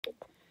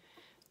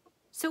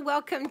So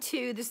welcome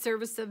to the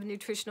service of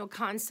Nutritional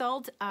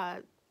Consult.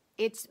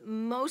 It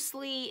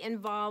mostly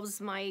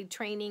involves my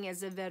training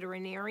as a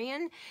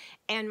veterinarian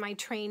and my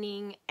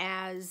training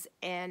as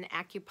an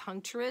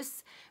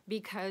acupuncturist,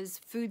 because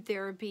food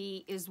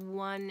therapy is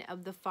one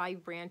of the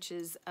 5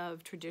 branches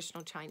of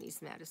traditional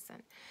Chinese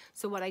medicine.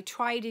 So what I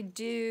try to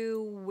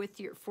do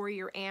for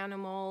your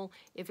animal,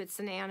 if it's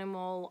an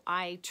animal,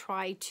 I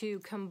try to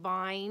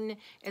combine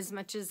as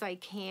much as I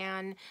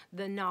can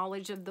the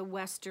knowledge of the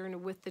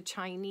Western with the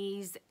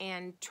Chinese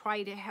and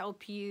try to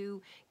help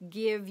you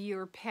give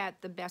your pet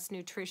the best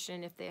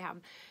nutrition if they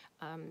have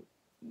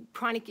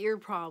chronic ear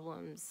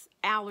problems,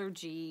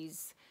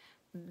 allergies,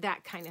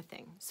 that kind of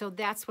thing. So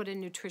that's what a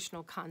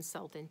nutritional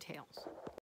consult entails.